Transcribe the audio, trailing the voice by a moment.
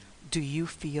Do you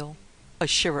feel a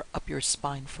shiver up your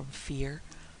spine from fear?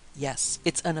 Yes,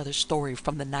 it's another story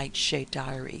from the Nightshade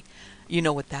Diary. You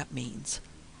know what that means.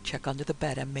 Check under the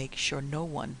bed and make sure no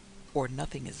one or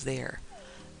nothing is there.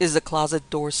 Is the closet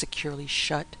door securely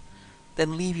shut?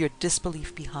 Then leave your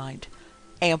disbelief behind.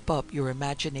 Amp up your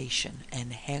imagination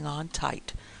and hang on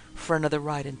tight for another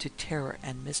ride into terror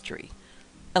and mystery.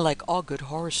 And like all good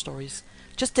horror stories,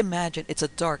 just imagine it's a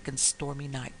dark and stormy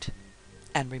night.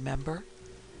 And remember,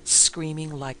 screaming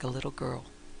like a little girl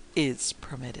is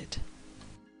permitted.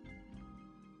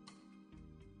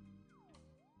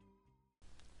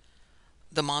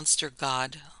 The Monster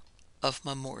God of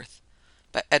Mamurth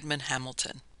by Edmond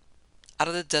Hamilton. Out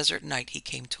of the desert night he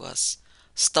came to us,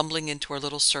 stumbling into our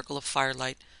little circle of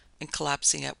firelight and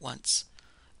collapsing at once.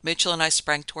 Mitchell and I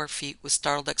sprang to our feet with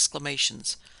startled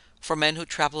exclamations, for men who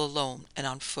travel alone and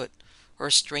on foot are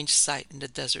a strange sight in the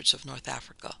deserts of North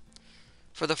Africa.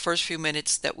 For the first few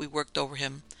minutes that we worked over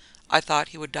him, I thought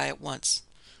he would die at once,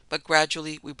 but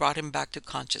gradually we brought him back to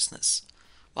consciousness.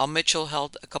 While Mitchell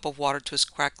held a cup of water to his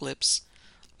cracked lips,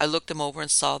 I looked him over and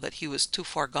saw that he was too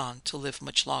far gone to live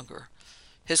much longer.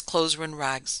 His clothes were in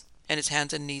rags, and his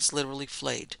hands and knees literally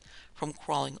flayed from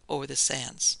crawling over the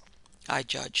sands, I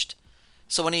judged.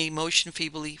 So when he motioned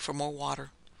feebly for more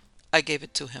water, I gave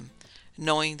it to him,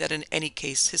 knowing that in any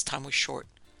case his time was short.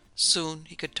 Soon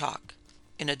he could talk,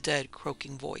 in a dead,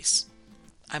 croaking voice.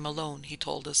 "I'm alone," he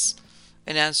told us,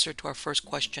 in answer to our first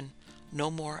question.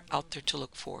 "No more out there to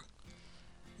look for."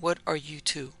 "What are you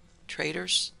two?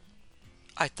 Traders?"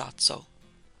 I thought so.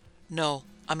 "No,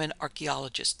 I'm an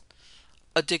archaeologist,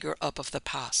 a digger up of the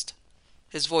past."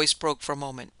 His voice broke for a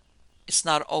moment. "It's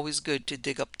not always good to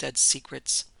dig up dead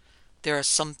secrets. There are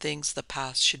some things the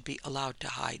past should be allowed to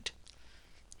hide."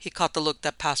 He caught the look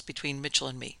that passed between Mitchell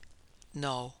and me.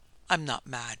 "No, I'm not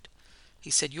mad," he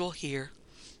said. "You'll hear.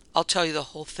 I'll tell you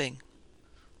the whole thing.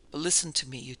 But listen to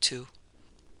me, you two."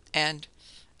 And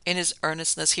in his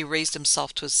earnestness he raised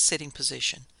himself to a sitting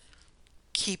position.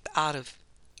 "Keep out of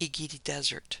Igiti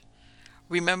Desert.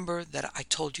 Remember that I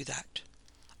told you that.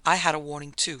 I had a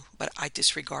warning too, but I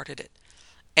disregarded it.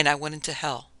 And I went into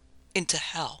hell. Into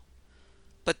hell.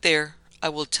 But there, I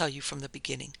will tell you from the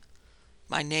beginning.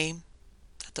 My name,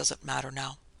 that doesn't matter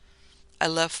now. I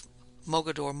left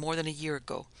Mogador more than a year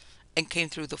ago and came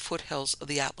through the foothills of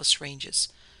the Atlas Ranges,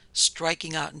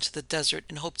 striking out into the desert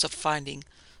in hopes of finding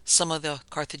some of the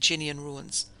Carthaginian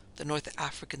ruins the North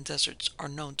African deserts are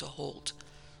known to hold.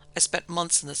 I spent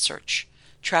months in the search,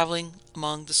 traveling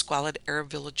among the squalid Arab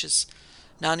villages,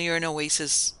 now near an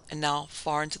oasis and now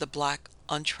far into the black,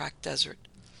 untracked desert.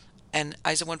 And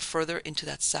as I went further into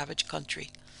that savage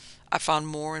country, I found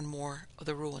more and more of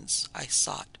the ruins I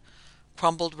sought,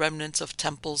 crumbled remnants of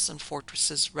temples and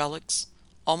fortresses, relics,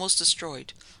 almost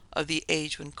destroyed, of the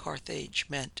age when Carthage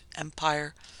meant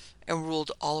empire and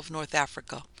ruled all of North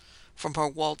Africa from her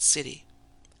walled city.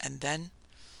 And then,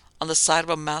 on the side of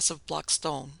a massive block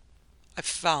stone, I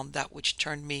found that which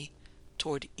turned me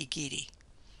toward Igiti.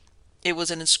 It was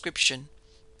an inscription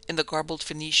in the garbled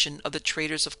Phoenician of the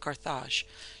traders of Carthage,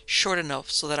 short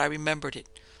enough so that I remembered it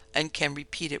and can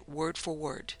repeat it word for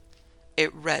word.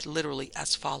 It read literally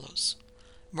as follows: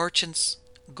 "Merchants,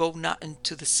 go not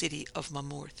into the city of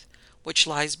Mamurth, which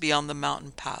lies beyond the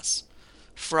mountain pass.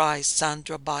 Fry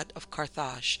Sandrabat of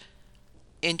Carthage,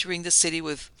 entering the city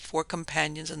with 4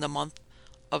 companions in the month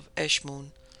of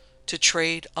Eshmun, to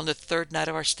trade on the 3rd night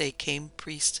of our stay came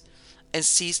priests and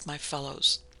seized my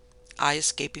fellows, I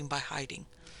escaping by hiding.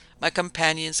 My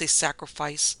companions they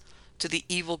sacrifice to the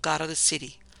evil god of the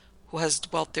city, who has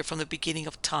dwelt there from the beginning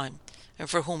of time, and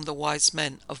for whom the wise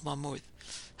men of Mamurth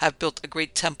have built a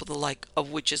great temple the like of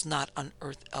which is not on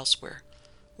earth elsewhere,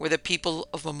 where the people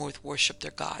of Mamurth worship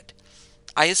their god.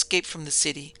 I escaped from the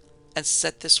city and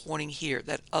set this warning here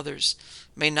that others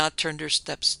may not turn their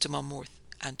steps to Mamurth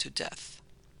and to death."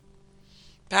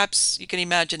 Perhaps you can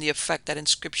imagine the effect that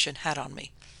inscription had on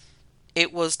me.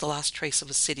 It was the last trace of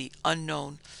a city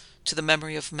unknown to the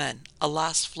memory of men, a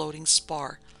last floating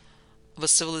spar of a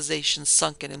civilization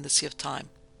sunken in the sea of time.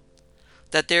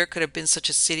 That there could have been such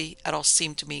a city at all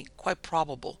seemed to me quite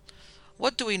probable.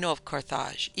 What do we know of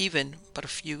Carthage? Even but a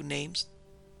few names.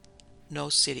 No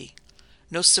city,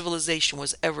 no civilization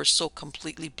was ever so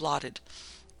completely blotted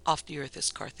off the earth as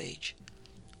Carthage.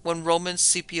 When Roman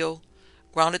Scipio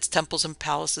ground its temples and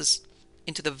palaces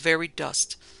into the very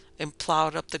dust and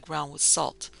plowed up the ground with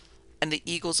salt, and the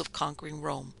eagles of conquering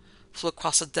Rome flew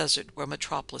across a desert where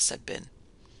metropolis had been.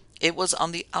 It was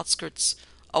on the outskirts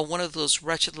of one of those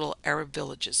wretched little Arab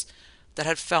villages that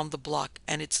had found the block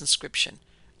and its inscription,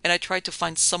 and I tried to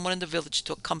find someone in the village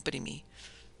to accompany me,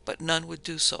 but none would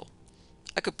do so.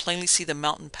 I could plainly see the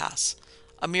mountain pass,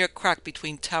 a mere crack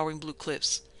between towering blue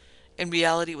cliffs. In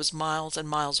reality, it was miles and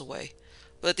miles away,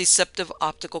 but the deceptive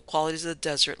optical qualities of the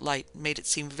desert light made it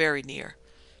seem very near.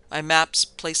 My maps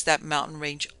placed that mountain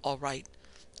range all right,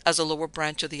 as a lower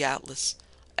branch of the Atlas,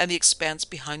 and the expanse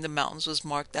behind the mountains was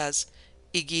marked as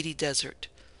Igiti Desert,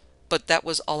 but that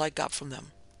was all I got from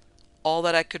them. All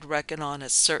that I could reckon on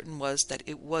as certain was that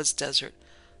it was desert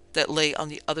that lay on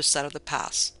the other side of the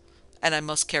pass, and I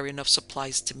must carry enough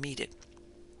supplies to meet it.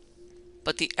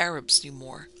 But the Arabs knew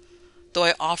more. Though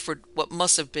I offered what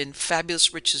must have been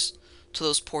fabulous riches to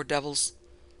those poor devils,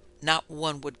 not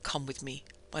one would come with me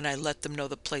when I let them know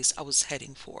the place I was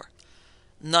heading for.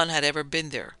 None had ever been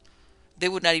there. They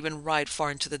would not even ride far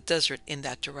into the desert in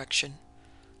that direction.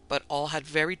 But all had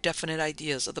very definite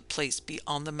ideas of the place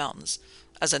beyond the mountains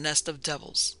as a nest of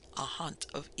devils, a haunt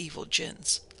of evil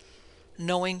jinns.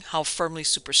 Knowing how firmly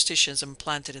superstition is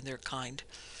implanted in their kind,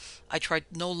 I tried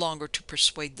no longer to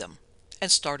persuade them,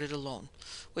 and started alone,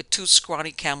 with two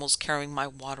scrawny camels carrying my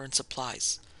water and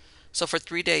supplies. So for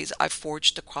 3 days I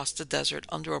forged across the desert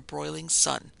under a broiling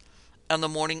sun, and on the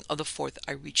morning of the fourth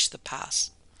I reached the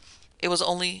pass. It was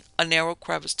only a narrow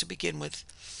crevice to begin with,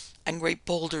 and great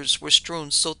boulders were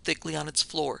strewn so thickly on its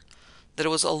floor that it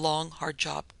was a long, hard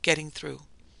job getting through,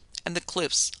 and the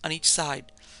cliffs on each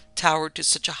side towered to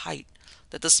such a height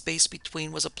that the space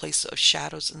between was a place of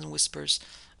shadows and whispers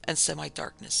and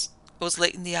semi-darkness. It was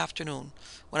late in the afternoon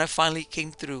when I finally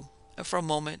came through, and for a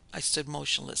moment I stood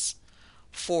motionless,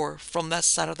 for from that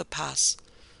side of the pass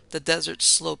the desert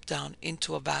sloped down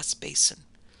into a vast basin,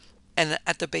 and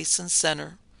at the basin's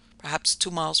center, perhaps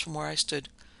 2 miles from where I stood,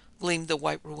 gleamed the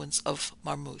white ruins of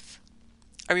Mamurth.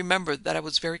 I remembered that I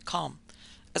was very calm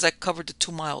as I covered the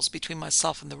 2 miles between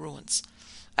myself and the ruins.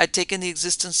 I had taken the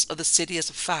existence of the city as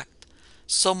a fact,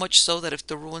 so much so that if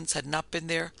the ruins had not been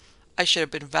there, I should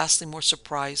have been vastly more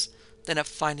surprised than at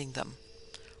finding them.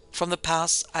 From the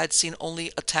pass I had seen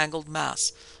only a tangled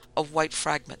mass of white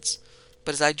fragments,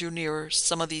 but as I drew nearer,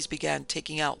 some of these began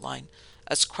taking outline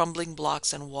as crumbling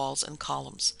blocks and walls and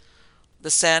columns.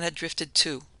 The sand had drifted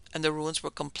too, and the ruins were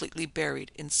completely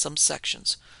buried in some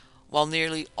sections, while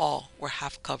nearly all were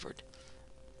half covered.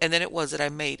 And then it was that I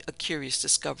made a curious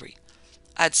discovery.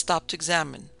 I had stopped to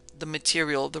examine the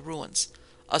material of the ruins,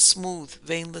 a smooth,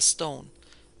 veinless stone,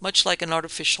 much like an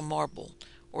artificial marble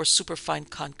or superfine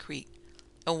concrete,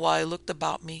 and while I looked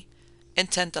about me,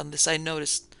 intent on this, I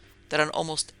noticed that on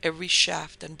almost every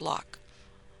shaft and block,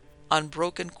 on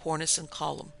broken cornice and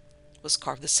column, was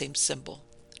carved the same symbol.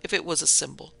 If it was a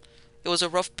symbol, it was a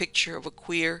rough picture of a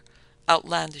queer,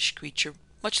 outlandish creature,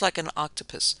 much like an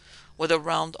octopus, with a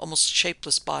round, almost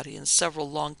shapeless body and several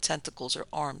long tentacles or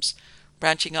arms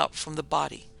branching out from the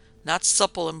body, not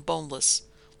supple and boneless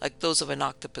like those of an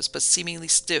octopus, but seemingly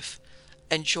stiff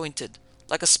and jointed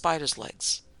like a spider's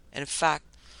legs. In fact,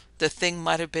 the thing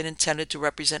might have been intended to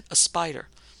represent a spider.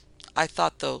 I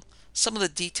thought, though, some of the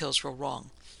details were wrong.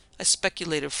 I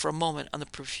speculated for a moment on the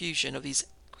profusion of these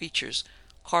creatures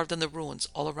carved in the ruins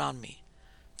all around me,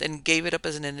 then gave it up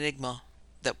as an enigma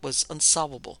that was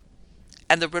unsolvable.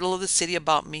 And the riddle of the city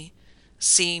about me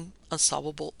seemed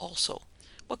unsolvable also.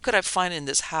 What could I find in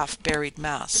this half-buried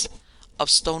mass of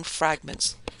stone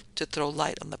fragments to throw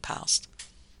light on the past?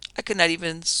 I could not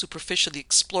even superficially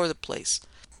explore the place,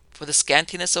 for the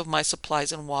scantiness of my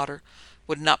supplies and water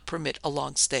would not permit a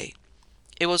long stay.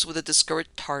 It was with a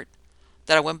discouraged heart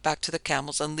that I went back to the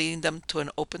camels, and leading them to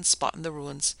an open spot in the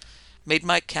ruins, made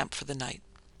my camp for the night.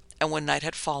 And when night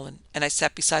had fallen, and I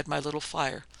sat beside my little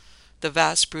fire, the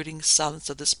vast brooding silence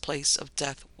of this place of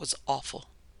death was awful.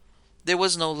 There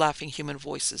was no laughing human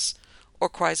voices, or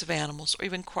cries of animals, or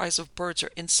even cries of birds or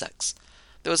insects.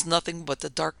 There was nothing but the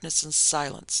darkness and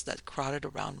silence that crowded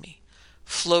around me,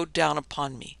 flowed down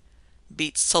upon me,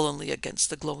 beat sullenly against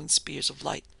the glowing spears of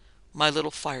light my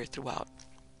little fire threw out.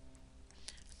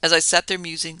 As I sat there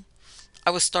musing, I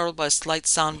was startled by a slight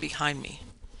sound behind me.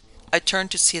 I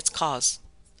turned to see its cause,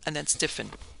 and then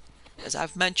stiffened. As I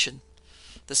have mentioned,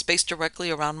 the space directly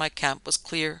around my camp was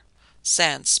clear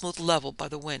sand, smooth leveled by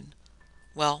the wind.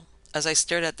 Well, as I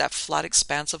stared at that flat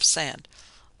expanse of sand,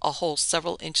 a hole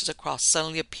several inches across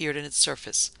suddenly appeared in its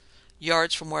surface,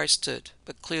 yards from where I stood,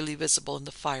 but clearly visible in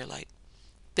the firelight.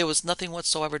 There was nothing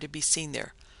whatsoever to be seen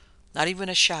there, not even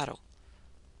a shadow,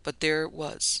 but there it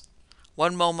was.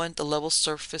 One moment the level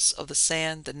surface of the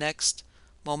sand, the next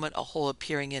moment a hole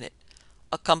appearing in it,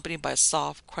 accompanied by a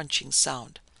soft, crunching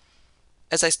sound.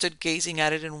 As I stood gazing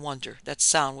at it in wonder, that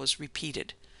sound was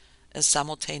repeated, and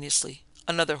simultaneously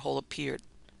another hole appeared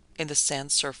in the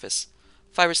sand surface,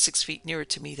 5 or 6 feet nearer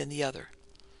to me than the other.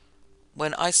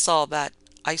 When I saw that,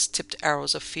 ice-tipped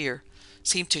arrows of fear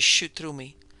seemed to shoot through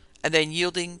me, and then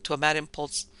yielding to a mad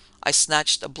impulse, I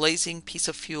snatched a blazing piece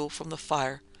of fuel from the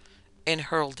fire and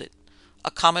hurled it,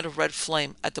 a comet of red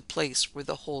flame, at the place where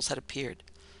the holes had appeared.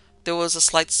 There was a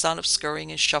slight sound of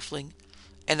scurrying and shuffling,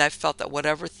 and I felt that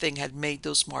whatever thing had made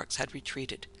those marks had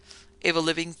retreated, if a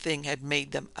living thing had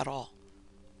made them at all.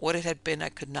 What it had been I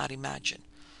could not imagine,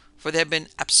 for there had been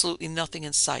absolutely nothing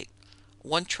in sight,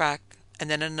 one track and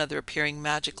then another appearing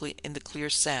magically in the clear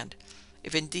sand,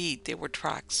 if indeed they were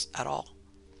tracks at all.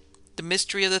 The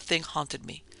mystery of the thing haunted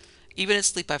me. Even in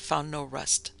sleep I found no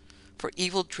rest, for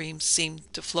evil dreams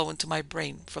seemed to flow into my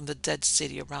brain from the dead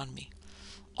city around me.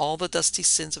 All the dusty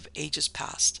sins of ages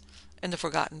past and the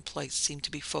forgotten place seemed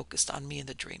to be focused on me in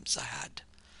the dreams I had.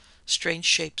 Strange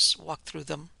shapes walked through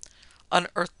them,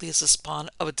 unearthly as the spawn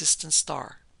of a distant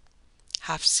star,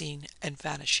 half seen and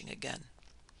vanishing again.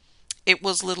 It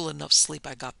was little enough sleep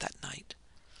I got that night,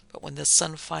 but when the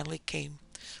sun finally came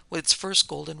with its first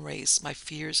golden rays, my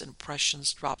fears and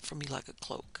impressions dropped from me like a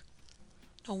cloak.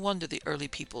 No wonder the early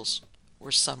peoples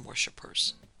were sun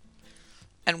worshippers.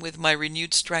 And with my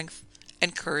renewed strength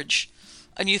and courage,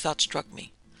 a new thought struck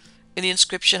me. In the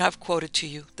inscription I have quoted to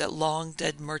you, that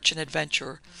long-dead merchant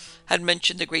adventurer had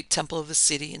mentioned the great temple of the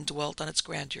city and dwelt on its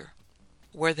grandeur.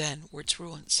 Where then were its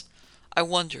ruins? I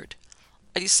wondered.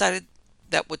 I decided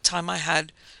that what time I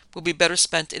had would be better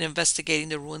spent in investigating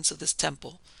the ruins of this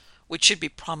temple, which should be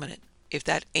prominent if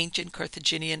that ancient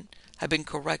Carthaginian had been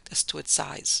correct as to its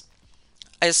size.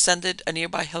 I ascended a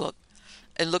nearby hillock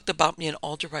and looked about me in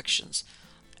all directions,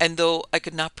 and though I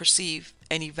could not perceive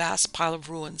any vast pile of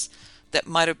ruins that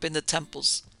might have been the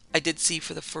temples, I did see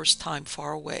for the first time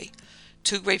far away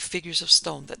two great figures of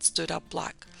stone that stood out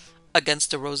black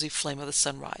against the rosy flame of the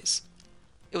sunrise.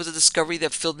 It was a discovery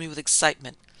that filled me with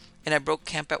excitement, and I broke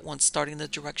camp at once, starting in the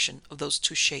direction of those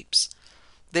two shapes.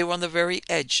 They were on the very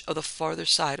edge of the farther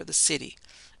side of the city,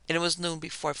 and it was noon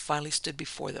before I finally stood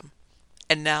before them.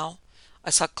 And now I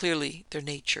saw clearly their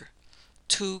nature.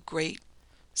 Two great,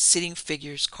 sitting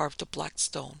figures carved of black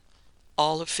stone,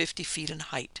 all of 50 feet in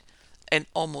height, and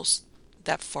almost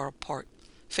that far apart,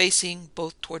 facing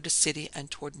both toward the city and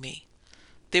toward me.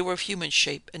 They were of human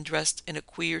shape and dressed in a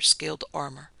queer scaled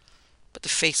armor, but the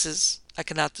faces I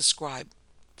cannot describe,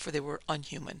 for they were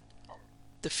unhuman.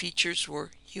 The features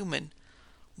were human,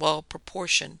 well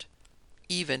proportioned,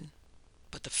 even,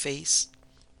 but the face,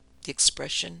 the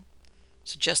expression,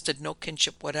 suggested no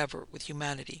kinship whatever with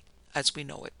humanity as we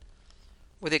know it.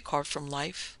 Were they carved from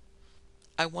life?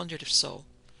 I wondered if so.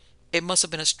 It must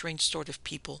have been a strange sort of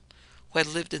people who had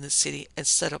lived in the city and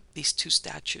set up these two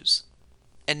statues.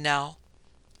 And now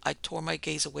I tore my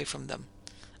gaze away from them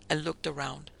and looked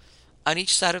around. On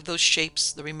each side of those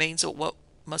shapes, the remains of what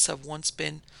must have once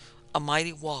been a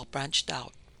mighty wall branched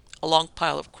out, a long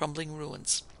pile of crumbling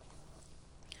ruins.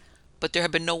 But there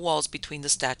had been no walls between the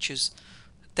statues,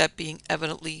 that being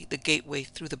evidently the gateway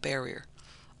through the barrier.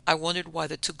 I wondered why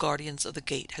the two guardians of the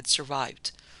gate had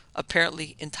survived,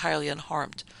 apparently entirely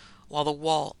unharmed, while the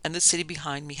wall and the city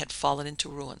behind me had fallen into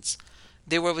ruins.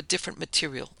 They were of a different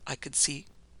material, I could see,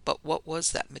 but what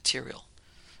was that material?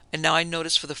 And now I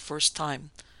noticed for the first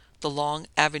time the long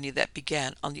avenue that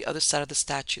began on the other side of the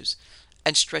statues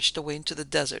and stretched away into the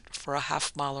desert for a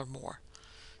half-mile or more.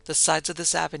 The sides of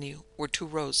this avenue were two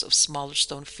rows of smaller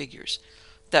stone figures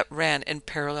that ran in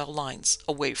parallel lines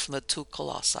away from the two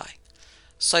colossi.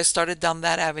 So I started down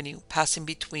that avenue, passing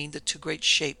between the two great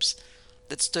shapes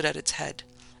that stood at its head,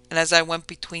 and as I went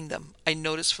between them, I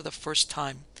noticed for the first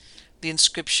time the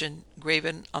inscription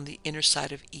graven on the inner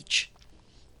side of each.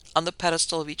 On the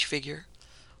pedestal of each figure,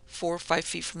 4 or 5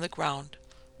 feet from the ground,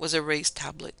 was a raised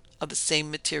tablet of the same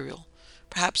material,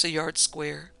 perhaps a yard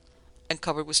square, and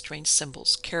covered with strange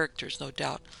symbols, characters, no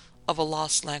doubt, of a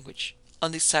lost language,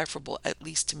 undecipherable at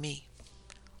least to me.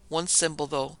 One symbol,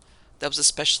 though, that was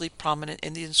especially prominent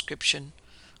in the inscription,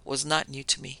 was not new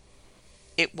to me.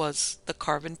 It was the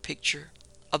carven picture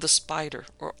of the spider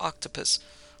or octopus,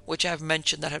 which I have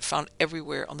mentioned that I had found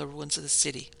everywhere on the ruins of the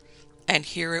city. And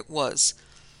here it was,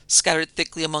 scattered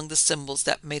thickly among the symbols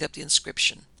that made up the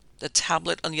inscription. The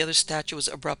tablet on the other statue was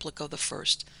a replica of the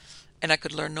first, and I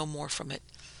could learn no more from it.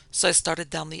 So I started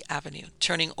down the avenue,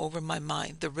 turning over in my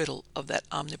mind the riddle of that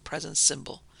omnipresent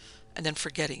symbol, and then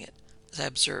forgetting it as I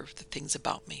observed the things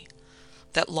about me.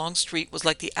 That long street was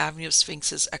like the avenue of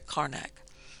sphinxes at Karnak,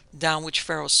 down which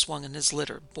Pharaoh swung in his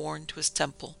litter, borne to his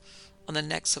temple on the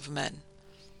necks of men.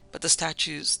 But the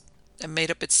statues that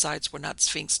made up its sides were not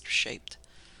sphinx-shaped.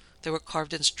 They were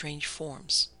carved in strange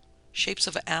forms, shapes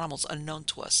of animals unknown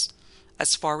to us,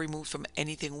 as far removed from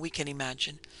anything we can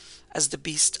imagine as the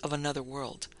beasts of another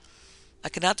world. I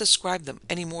cannot describe them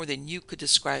any more than you could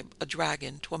describe a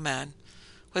dragon to a man,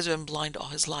 who has been blind all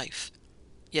his life.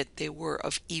 Yet they were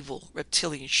of evil,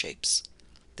 reptilian shapes.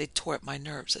 They tore at my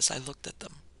nerves as I looked at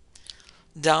them.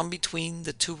 Down between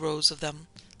the two rows of them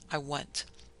I went,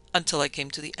 until I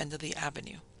came to the end of the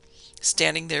avenue.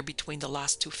 Standing there between the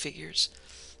last two figures,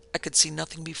 I could see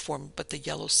nothing before me but the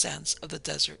yellow sands of the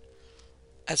desert,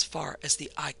 as far as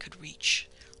the eye could reach.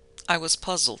 I was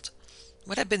puzzled.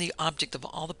 What had been the object of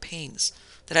all the pains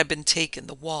that had been taken,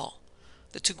 the wall,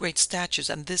 the two great statues,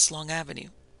 and this long avenue,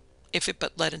 if it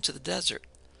but led into the desert?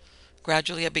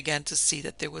 Gradually I began to see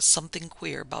that there was something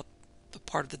queer about the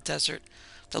part of the desert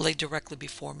that lay directly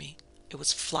before me. It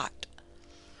was flat.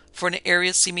 For an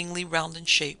area seemingly round in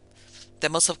shape,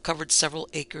 that must have covered several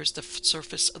acres, the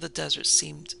surface of the desert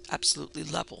seemed absolutely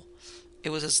level. It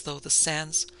was as though the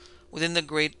sands within the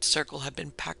great circle had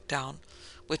been packed down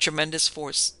with tremendous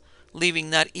force, leaving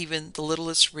not even the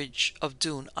littlest ridge of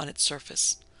dune on its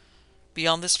surface.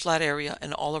 Beyond this flat area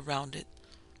and all around it,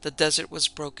 the desert was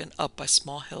broken up by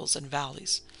small hills and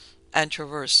valleys, and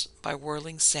traversed by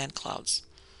whirling sand clouds,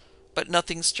 but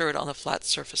nothing stirred on the flat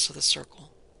surface of the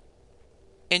circle.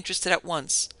 Interested at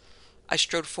once, I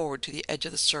strode forward to the edge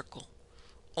of the circle.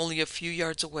 Only a few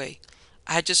yards away,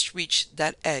 I had just reached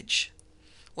that edge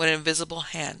when an invisible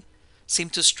hand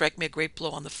seemed to strike me a great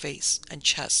blow on the face and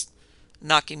chest,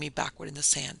 knocking me backward in the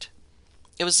sand.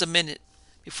 It was a minute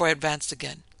before I advanced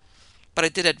again, but I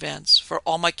did advance, for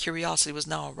all my curiosity was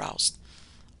now aroused.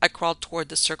 I crawled toward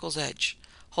the circle's edge,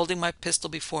 holding my pistol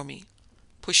before me,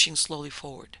 pushing slowly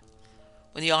forward.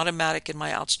 When the automatic in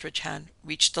my outstretched hand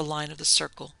reached the line of the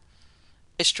circle,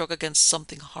 it struck against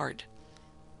something hard,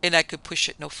 and I could push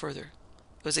it no further.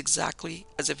 It was exactly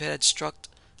as if it had struck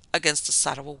against the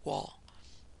side of a wall,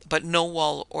 but no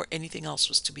wall or anything else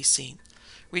was to be seen.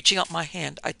 Reaching out my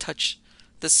hand, I touched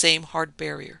the same hard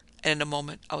barrier, and in a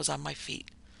moment I was on my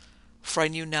feet, for I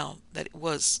knew now that it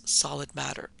was solid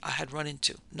matter I had run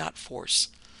into, not force.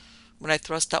 When I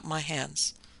thrust out my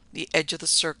hands, the edge of the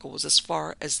circle was as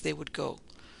far as they would go,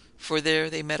 for there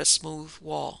they met a smooth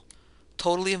wall,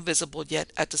 totally invisible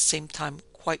yet at the same time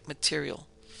quite material,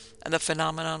 and the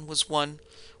phenomenon was one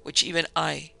which even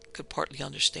I could partly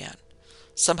understand.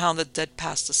 Somehow in the dead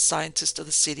past the scientists of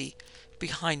the city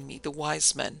behind me, the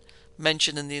wise men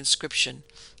mentioned in the inscription,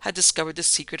 had discovered the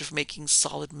secret of making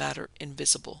solid matter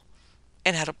invisible,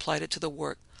 and had applied it to the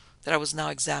work that I was now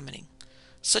examining.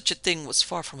 Such a thing was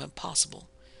far from impossible.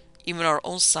 Even our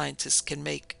own scientists can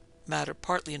make matter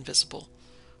partly invisible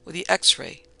with the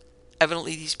X-ray.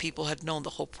 Evidently these people had known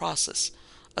the whole process,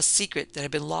 a secret that had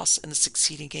been lost in the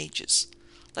succeeding ages,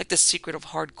 like the secret of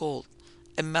hard gold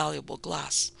and malleable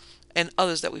glass, and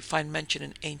others that we find mentioned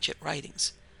in ancient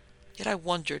writings. Yet I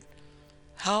wondered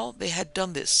how they had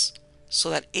done this, so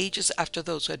that ages after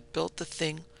those who had built the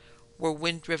thing were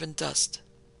wind-driven dust,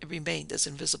 it remained as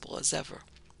invisible as ever.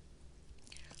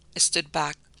 I stood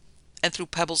back and threw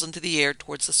pebbles into the air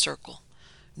towards the circle.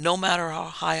 No matter how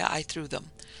high I threw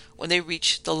them, when they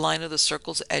reached the line of the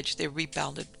circle's edge they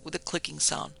rebounded with a clicking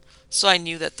sound, so I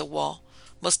knew that the wall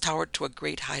must tower to a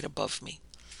great height above me.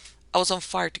 I was on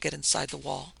fire to get inside the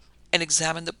wall and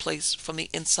examine the place from the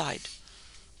inside.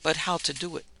 But how to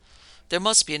do it? There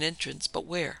must be an entrance, but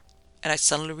where? And I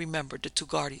suddenly remembered the two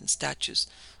guardian statues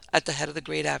at the head of the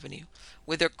great avenue,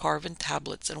 with their carven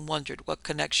tablets, and wondered what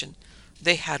connection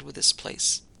they had with this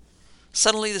place.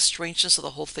 Suddenly the strangeness of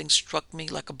the whole thing struck me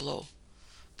like a blow.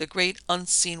 The great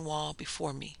unseen wall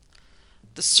before me,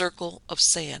 the circle of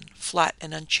sand, flat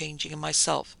and unchanging, and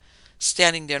myself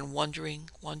standing there and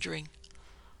wondering.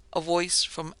 A voice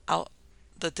from out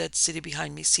the dead city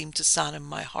behind me seemed to sound in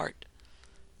my heart,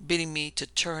 bidding me to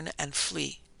turn and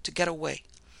flee, to get away.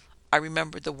 I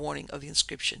remembered the warning of the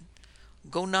inscription,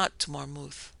 "Go not to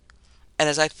Mamurth," and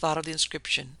as I thought of the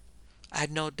inscription, I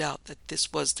had no doubt that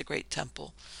this was the great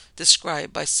temple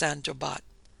described by Saint Jobat.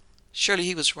 Surely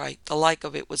he was right, the like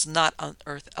of it was not on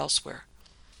earth elsewhere.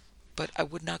 But I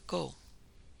would not go.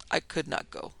 I could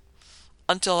not go,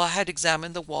 until I had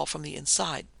examined the wall from the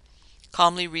inside.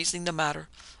 Calmly reasoning the matter,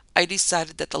 I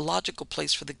decided that the logical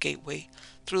place for the gateway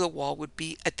through the wall would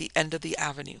be at the end of the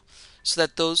avenue, so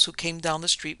that those who came down the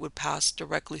street would pass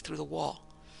directly through the wall.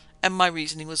 And my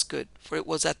reasoning was good, for it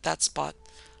was at that spot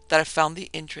that I found the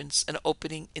entrance, an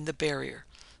opening in the barrier,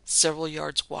 several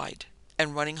yards wide,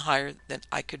 and running higher than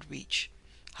I could reach.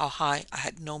 How high I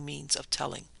had no means of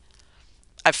telling.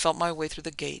 I felt my way through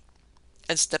the gate,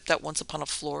 and stepped at once upon a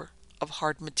floor of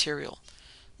hard material,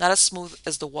 not as smooth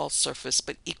as the wall surface,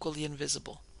 but equally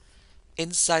invisible.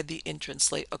 Inside the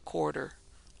entrance lay a corridor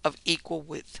of equal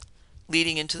width,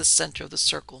 leading into the center of the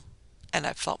circle, and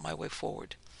I felt my way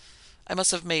forward. I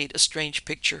must have made a strange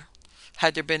picture,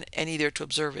 had there been any there to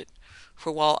observe it,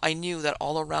 For while I knew that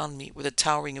all around me were the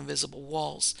towering invisible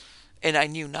walls, and I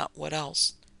knew not what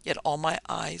else, yet all my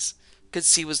eyes could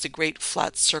see was the great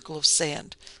flat circle of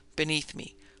sand beneath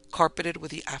me, carpeted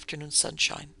with the afternoon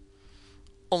sunshine.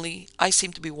 Only I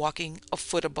seemed to be walking a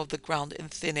foot above the ground in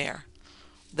thin air.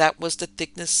 That was the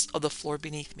thickness of the floor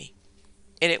beneath me,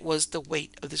 and it was the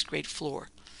weight of this great floor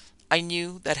I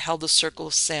knew that held a circle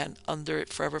of sand under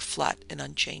it forever flat and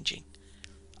unchanging.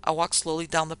 I walked slowly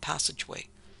down the passageway,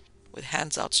 with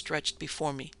hands outstretched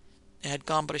before me, and had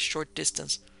gone but a short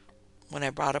distance when I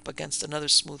brought up against another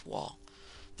smooth wall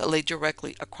that lay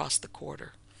directly across the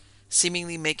corridor,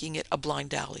 seemingly making it a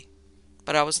blind alley.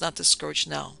 But I was not discouraged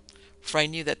now, for I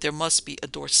knew that there must be a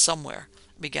door somewhere,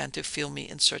 and began to feel me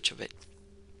in search of it.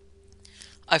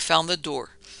 I found the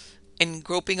door, and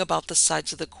groping about the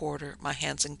sides of the corridor, my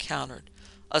hands encountered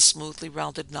a smoothly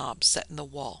rounded knob set in the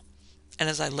wall, and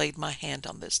as I laid my hand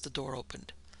on this, the door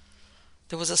opened.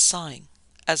 There was a sighing,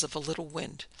 as of a little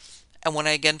wind, and when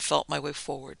I again felt my way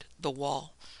forward, the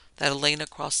wall that had lain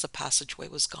across the passageway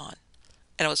was gone,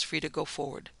 and I was free to go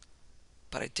forward.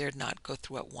 But I dared not go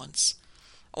through at once.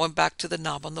 I went back to the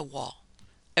knob on the wall,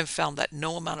 and found that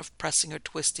no amount of pressing or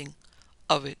twisting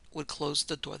of it would close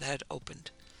the door that had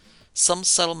opened. Some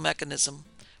subtle mechanism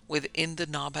within the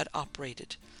knob had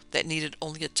operated that needed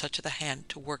only a touch of the hand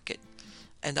to work it,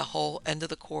 and the whole end of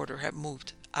the corridor had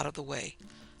moved out of the way,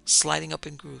 sliding up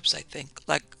in grooves, I think,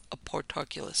 like a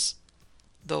portcullis,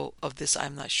 though of this I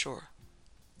am not sure.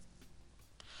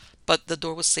 But the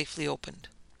door was safely opened,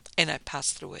 and I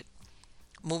passed through it.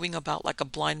 Moving about like a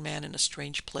blind man in a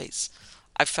strange place,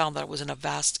 I found that I was in a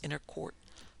vast inner court,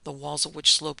 the walls of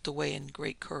which sloped away in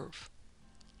great curve.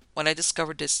 When I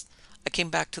discovered this, I came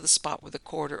back to the spot where the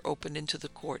corridor opened into the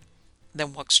court, and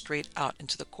then walked straight out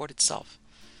into the court itself.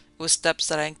 It was steps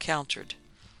that I encountered,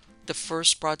 the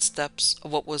first broad steps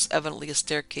of what was evidently a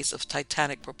staircase of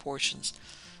titanic proportions,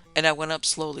 and I went up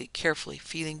slowly, carefully,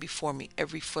 feeling before me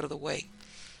every foot of the way.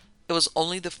 It was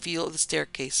only the feel of the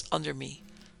staircase under me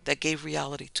that gave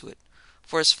reality to it,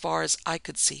 for as far as I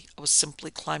could see, I was simply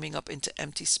climbing up into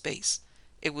empty space.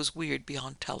 It was weird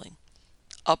beyond telling.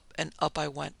 Up and up I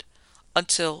went,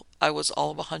 until I was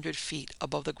all of 100 feet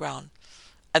above the ground,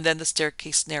 and then the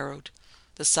staircase narrowed,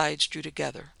 the sides drew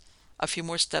together. A few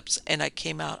more steps and I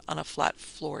came out on a flat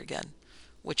floor again,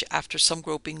 which after some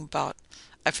groping about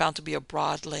I found to be a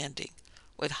broad landing,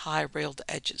 with high railed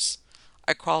edges.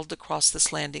 I crawled across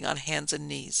this landing on hands and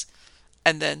knees,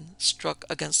 and then struck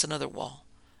against another wall,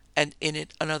 and in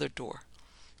it another door.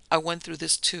 I went through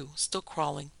this too, still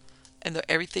crawling, and though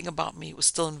everything about me was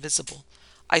still invisible,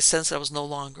 I sensed that I was no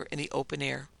longer in the open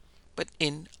air, but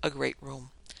in a great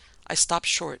room. I stopped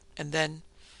short, and then,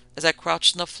 as I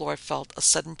crouched on the floor, I felt a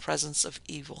sudden presence of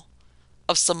evil,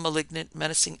 of some malignant,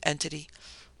 menacing entity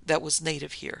that was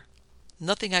native here.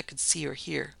 Nothing I could see or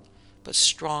hear, but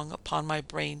strong upon my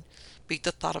brain beat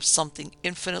the thought of something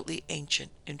infinitely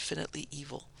ancient, infinitely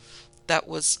evil, that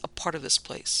was a part of this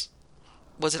place.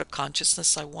 Was it a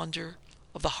consciousness, I wonder,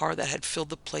 of the horror that had filled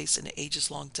the place in ages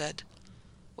long dead?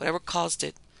 Whatever caused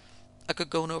it, I could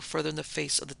go no further in the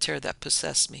face of the terror that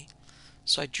possessed me,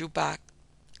 so I drew back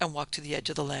and walked to the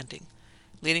edge of the landing,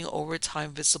 leaning over its high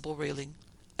invisible railing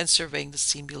and surveying the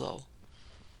scene below.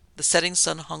 The setting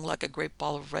sun hung like a great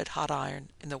ball of red-hot iron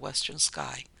in the western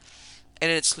sky,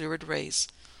 and in its lurid rays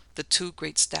the two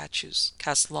great statues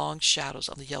cast long shadows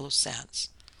on the yellow sands.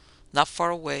 Not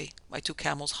far away, my two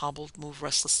camels moved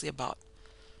restlessly about.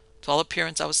 To all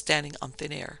appearance I was standing on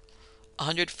thin air,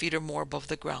 100 feet or more above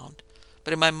the ground,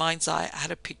 but in my mind's eye I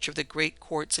had a picture of the great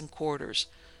courts and corridors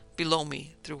below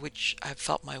me through which I had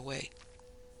felt my way.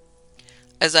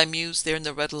 As I mused there in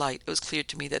the red light, it was clear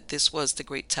to me that this was the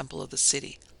great temple of the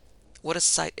city. What a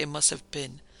sight it must have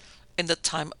been in the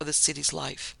time of the city's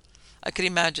life! I could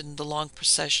imagine the long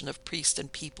procession of priests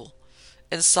and people,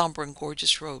 in somber and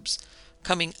gorgeous robes,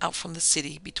 coming out from the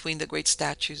city between the great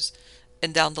statues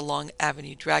and down the long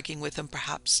avenue, dragging with them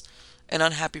perhaps an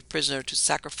unhappy prisoner to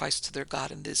sacrifice to their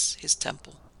god in this his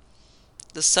temple.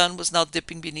 The sun was now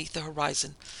dipping beneath the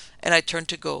horizon, and I turned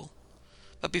to go,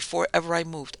 but before ever I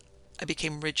moved, I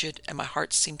became rigid and my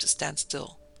heart seemed to stand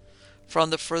still. For on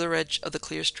the further edge of the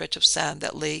clear stretch of sand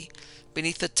that lay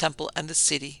beneath the temple and the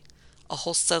city, a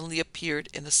hole suddenly appeared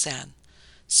in the sand,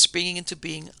 springing into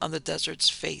being on the desert's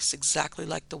face exactly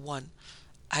like the one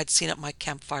I had seen at my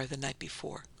campfire the night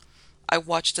before. I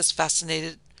watched as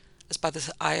fascinated as by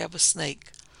the eye of a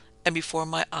snake, and before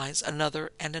my eyes another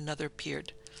and another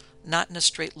appeared, not in a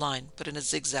straight line, but in a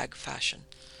zigzag fashion.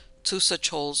 Two such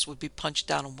holes would be punched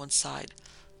down on one side,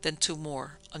 then two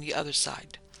more on the other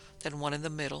side, then one in the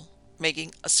middle,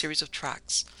 making a series of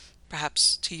tracks,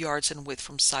 perhaps 2 yards in width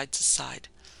from side to side,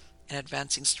 and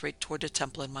advancing straight toward the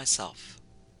temple and myself.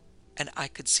 And I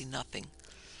could see nothing.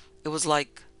 It was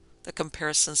like the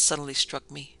comparison suddenly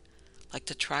struck me, like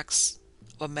the tracks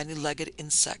of a many-legged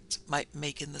insect might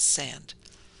make in the sand,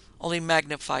 only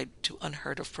magnified to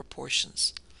unheard of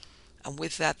proportions. And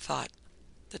with that thought,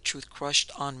 the truth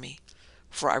crushed on me,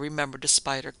 for I remembered the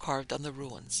spider carved on the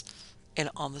ruins and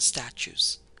on the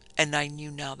statues, and I knew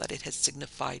now that it had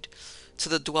signified to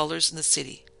the dwellers in the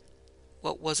city.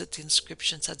 What was it the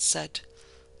inscriptions had said?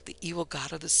 The evil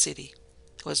god of the city,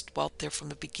 who has dwelt there from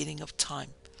the beginning of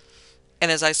time.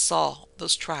 And as I saw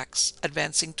those tracks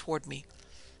advancing toward me,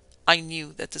 I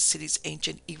knew that the city's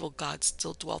ancient evil god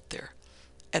still dwelt there,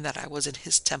 and that I was in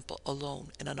his temple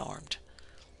alone and unarmed.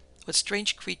 What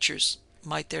strange creatures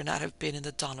might there not have been in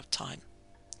the dawn of time?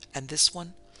 And this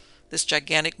one, this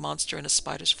gigantic monster in a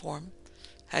spider's form,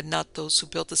 had not those who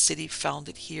built the city found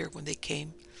it here when they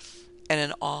came, and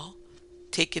in awe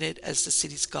taken it as the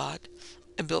city's god,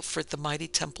 and built for it the mighty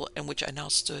temple in which I now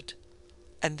stood?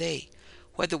 And they,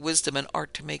 who had the wisdom and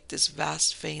art to make this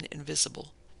vast fane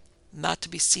invisible, not to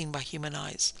be seen by human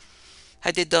eyes,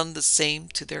 had they done the same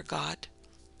to their god,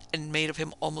 and made of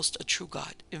him almost a true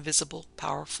god, invisible,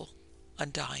 powerful,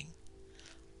 undying,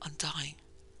 undying?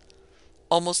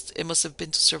 Almost it must have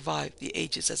been to survive the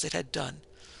ages as it had done,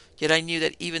 yet I knew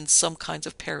that even some kinds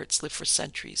of parrots live for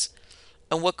centuries,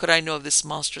 and what could I know of this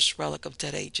monstrous relic of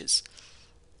dead ages?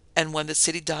 And when the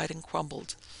city died and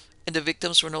crumbled, and the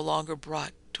victims were no longer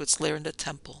brought to its lair in the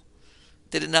temple,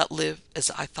 did it not live,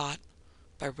 as I thought,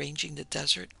 by ranging the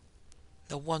desert?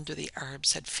 No wonder the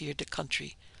Arabs had feared the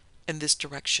country in this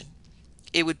direction.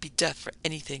 It would be death for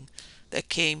anything that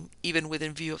came even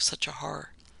within view of such a horror,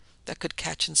 that could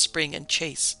catch and spring and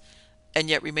chase, and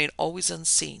yet remain always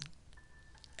unseen.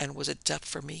 And was it death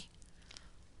for me?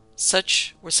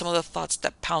 Such were some of the thoughts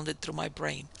that pounded through my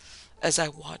brain as I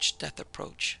watched death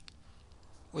approach.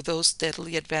 Were those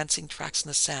steadily advancing tracks in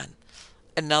the sand?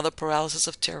 And now the paralysis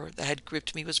of terror that had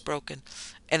gripped me was broken,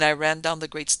 and I ran down the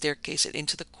great staircase and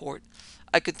into the court.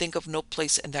 I could think of no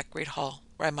place in that great hall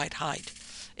where I might hide.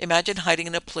 Imagine hiding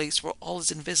in a place where all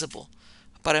is invisible.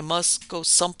 But I must go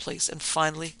someplace, and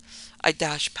finally I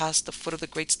dashed past the foot of the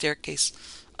great staircase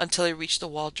until I reached the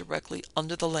wall directly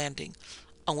under the landing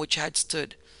on which I had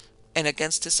stood, and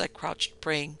against this I crouched,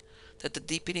 praying that the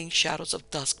deepening shadows of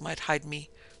dusk might hide me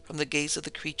from the gaze of the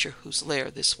creature whose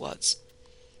lair this was.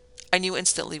 I knew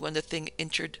instantly when the thing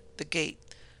entered the gate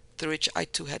through which I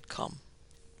too had come.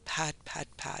 Pad, pad,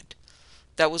 pad.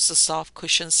 That was the soft,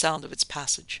 cushioned sound of its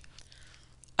passage.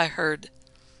 I heard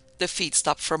the feet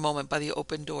stop for a moment by the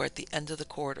open door at the end of the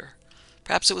corridor.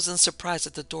 Perhaps it was in surprise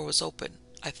that the door was open,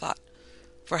 I thought,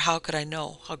 for how could I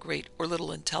know how great or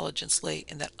little intelligence lay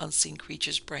in that unseen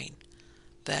creature's brain?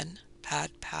 Then, pad,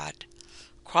 pad,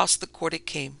 across the court it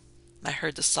came, and I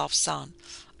heard the soft sound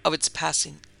of its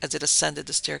passing as it ascended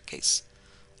the staircase.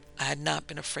 I had not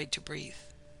been afraid to breathe.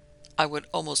 I would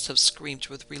almost have screamed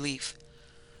with relief.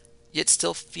 Yet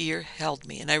still fear held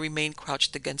me, and I remained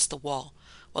crouched against the wall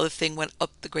while the thing went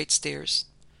up the great stairs.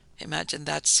 Imagine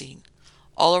that scene.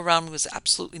 All around me was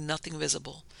absolutely nothing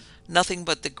visible, nothing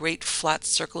but the great flat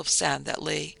circle of sand that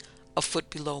lay a foot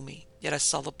below me, yet I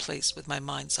saw the place with my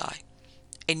mind's eye.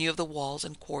 I knew of the walls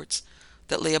and courts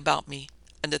that lay about me,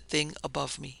 and the thing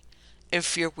above me, in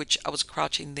fear of which I was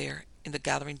crouching there in the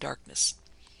gathering darkness.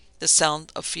 The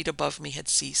sound of feet above me had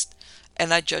ceased,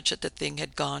 and I judged that the thing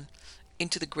had gone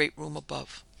into the great room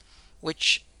above,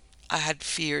 which I had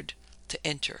feared to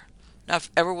enter. Now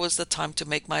if ever was the time to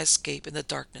make my escape in the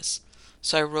darkness.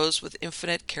 So I rose with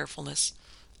infinite carefulness,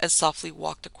 and softly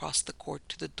walked across the court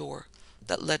to the door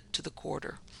that led to the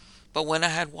corridor. But when I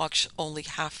had walked only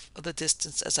half of the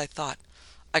distance as I thought,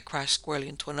 I crashed squarely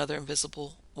into another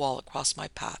invisible wall across my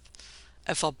path,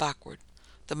 and fell backward,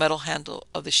 the metal handle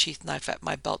of the sheath knife at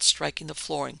my belt striking the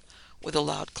flooring with a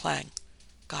loud clang.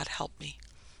 God help me.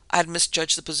 I had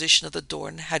misjudged the position of the door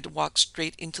and had walked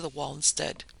straight into the wall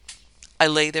instead. I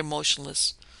lay there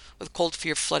motionless, with cold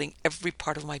fear flooding every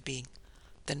part of my being.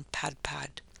 Then pad,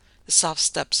 pad, the soft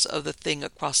steps of the thing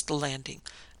across the landing,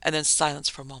 and then silence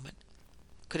for a moment.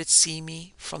 Could it see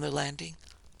me from the landing?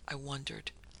 I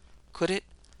wondered. Could it?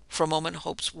 For a moment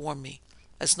hopes warmed me,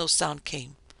 as no sound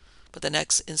came. But the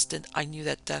next instant I knew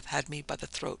that death had me by the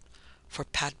throat, for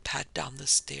pad, pad down the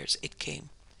stairs it came.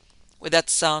 With that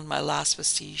sound my last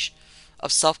vestige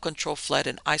of self-control fled,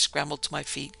 and I scrambled to my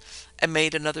feet and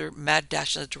made another mad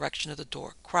dash in the direction of the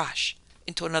door. Crash!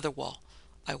 Into another wall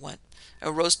I went,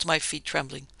 and rose to my feet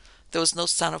trembling. There was no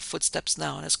sound of footsteps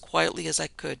now, and as quietly as I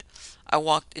could, I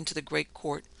walked into the great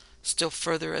court, still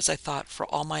further as I thought, for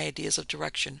all my ideas of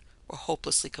direction were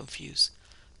hopelessly confused.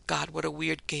 God, what a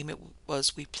weird game it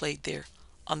was we played there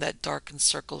on that darkened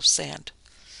circle of sand.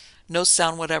 No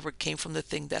sound whatever came from the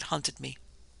thing that hunted me,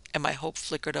 and my hope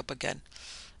flickered up again.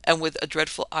 And with a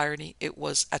dreadful irony, it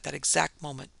was at that exact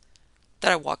moment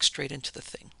that I walked straight into the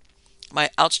thing. My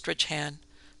outstretched hand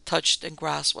touched and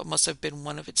grasped what must have been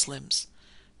one of its limbs,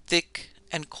 thick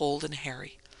and cold and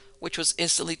hairy, which was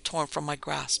instantly torn from my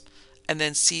grasp, and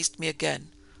then seized me again,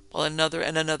 while another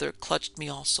and another clutched me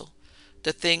also.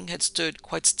 The thing had stood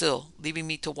quite still, leaving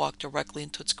me to walk directly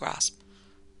into its grasp.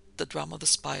 The drum of the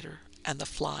spider and the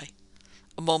fly.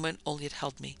 A moment only it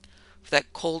held me, for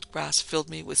that cold grasp filled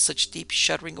me with such deep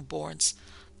shuddering abhorrence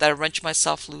that I wrenched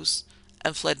myself loose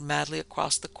and fled madly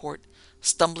across the court,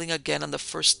 stumbling again on the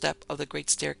first step of the great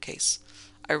staircase.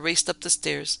 I raced up the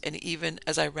stairs, and even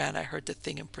as I ran I heard the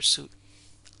thing in pursuit.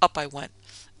 Up I went,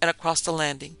 and across the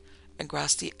landing, and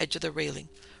grasped the edge of the railing,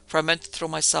 for I meant to throw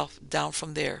myself down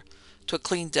from there to a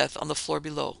clean death on the floor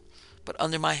below. But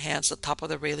under my hands the top of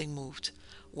the railing moved.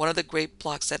 One of the great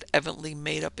blocks that evidently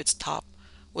made up its top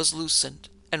was loosened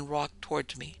and rocked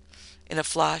toward me. In a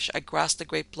flash I grasped the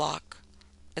great block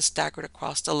and staggered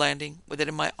across the landing with it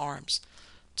in my arms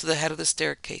to the head of the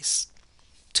staircase.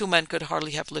 Two men could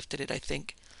hardly have lifted it, I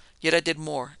think. Yet I did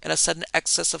more, in a sudden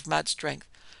excess of mad strength,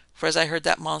 for as I heard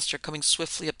that monster coming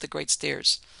swiftly up the great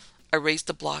stairs, I raised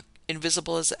the block,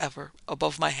 invisible as ever,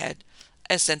 above my head,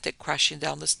 and sent it crashing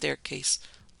down the staircase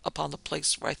upon the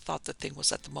place where I thought the thing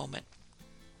was at the moment.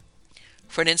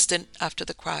 For an instant after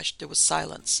the crash there was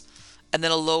silence, and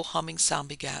then a low humming sound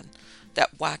began,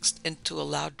 that waxed into a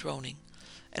loud droning,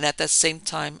 and at that same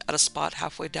time, at a spot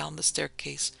halfway down the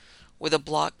staircase, where the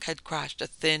block had crashed, a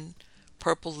thin,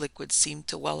 purple liquid seemed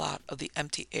to well out of the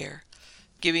empty air,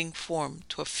 giving form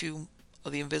to a few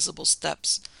of the invisible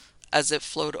steps as it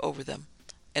flowed over them,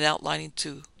 and outlining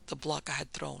too the block I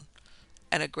had thrown,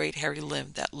 and a great hairy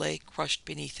limb that lay crushed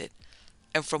beneath it,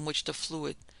 and from which the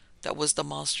fluid that was the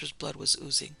monster's blood was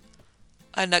oozing.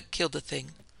 I had not killed the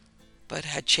thing, but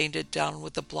had chained it down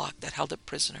with the block that held it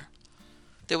prisoner.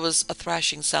 There was a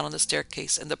thrashing sound on the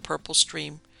staircase, and the purple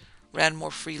stream ran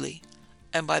more freely,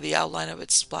 and by the outline of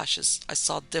its splashes I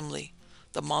saw dimly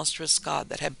the monstrous god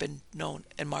that had been known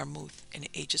in Mamurth in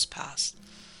ages past.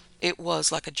 It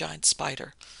was like a giant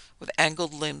spider, with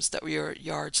angled limbs that were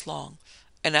yards long,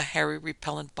 and a hairy,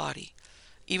 repellent body.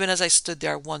 Even as I stood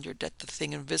there I wondered that the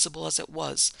thing, invisible as it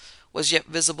was yet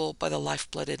visible by the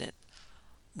lifeblood in it,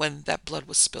 when that blood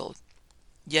was spilled.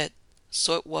 Yet,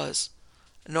 so it was,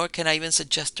 nor can I even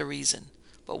suggest a reason,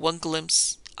 but one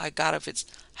glimpse I got of its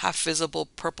half-visible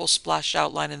purple splashed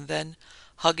outline, and then,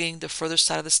 hugging the further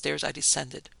side of the stairs, I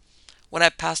descended. When I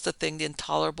passed the thing, the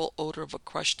intolerable odor of a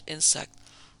crushed insect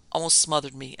almost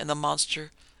smothered me, and the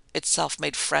monster itself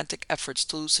made frantic efforts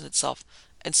to loosen itself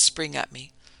and spring at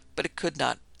me, but it could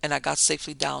not, and I got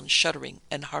safely down, shuddering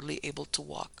and hardly able to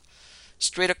walk.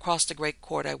 Straight across the great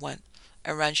court I went,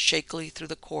 and ran shakily through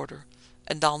the corridor,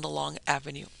 and down the long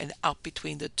avenue, and out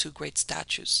between the two great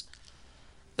statues.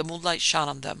 The moonlight shone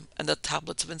on them, and the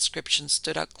tablets of inscription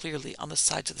stood out clearly on the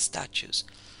sides of the statues,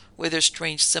 with their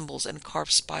strange symbols and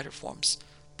carved spider forms,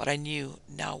 but I knew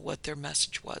now what their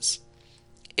message was.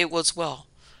 It was well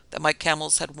that my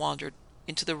camels had wandered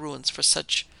into the ruins, for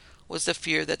such was the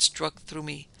fear that struck through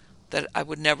me that I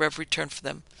would never have returned for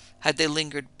them had they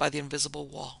lingered by the invisible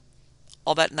wall.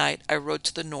 All that night I rode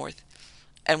to the north,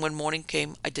 and when morning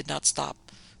came I did not stop,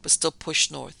 but still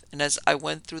pushed north, and as I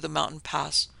went through the mountain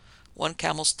pass, one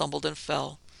camel stumbled and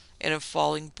fell, and in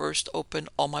falling burst open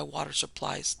all my water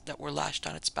supplies that were lashed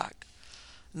on its back.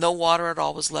 No water at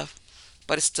all was left,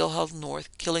 but it still held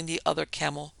north, killing the other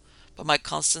camel by my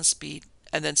constant speed,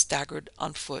 and then staggered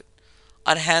on foot.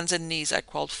 On hands and knees I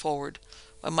crawled forward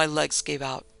when my legs gave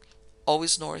out,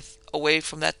 always north, away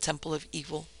from that temple of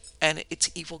evil and its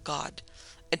evil god.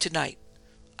 And tonight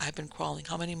I have been crawling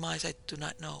how many miles I do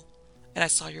not know, and I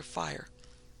saw your fire,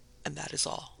 and that is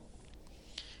all.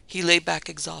 He lay back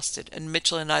exhausted, and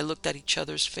Mitchell and I looked at each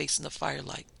other's face in the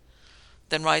firelight.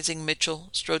 Then rising, Mitchell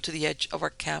strode to the edge of our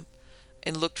camp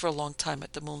and looked for a long time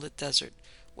at the moonlit desert,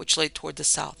 which lay toward the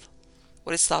south.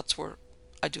 What his thoughts were,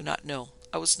 I do not know.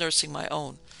 I was nursing my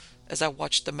own as I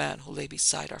watched the man who lay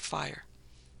beside our fire.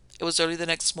 It was early the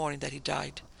next morning that he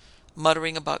died,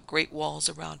 muttering about great walls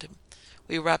around him.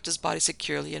 We wrapped his body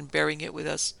securely, and burying it with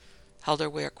us, held our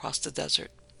way across the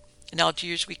desert. In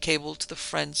Algiers we cabled to the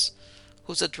friends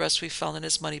whose address we found in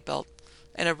his money belt,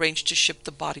 and arranged to ship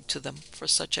the body to them, for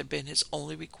such had been his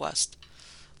only request.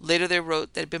 Later they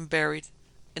wrote that he had been buried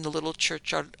in the little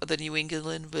churchyard of the New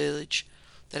England village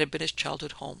that had been his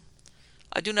childhood home.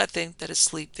 I do not think that his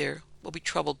sleep there will be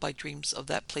troubled by dreams of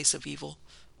that place of evil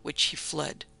which he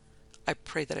fled I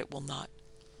pray that it will not.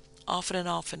 Often and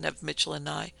often have Mitchell and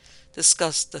I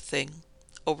discussed the thing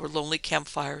over lonely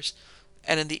campfires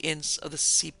and in the inns of the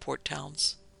seaport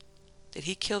towns. Did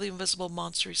he kill the invisible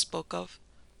monster he spoke of?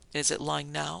 And is it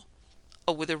lying now,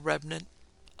 a withered remnant,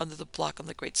 under the block on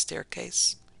the great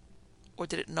staircase? Or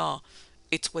did it gnaw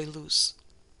its way loose?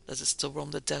 Does it still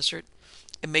roam the desert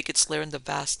and make its lair in the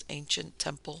vast ancient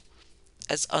temple,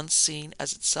 as unseen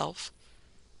as itself?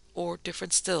 Or,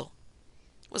 different still,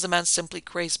 was the man simply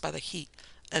crazed by the heat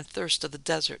and thirst of the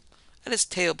desert, and his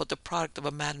tale but the product of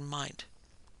a maddened mind?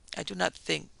 I do not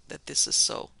think that this is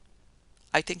so.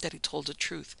 I think that he told the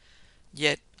truth,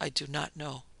 yet I do not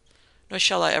know. Nor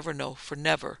shall I ever know, for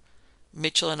never,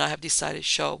 Mitchell and I have decided,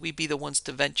 shall we be the ones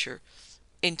to venture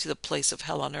into the place of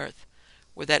hell on earth,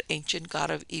 where that ancient god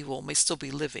of evil may still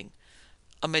be living,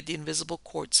 amid the invisible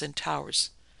courts and towers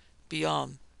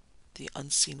beyond the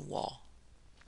unseen wall.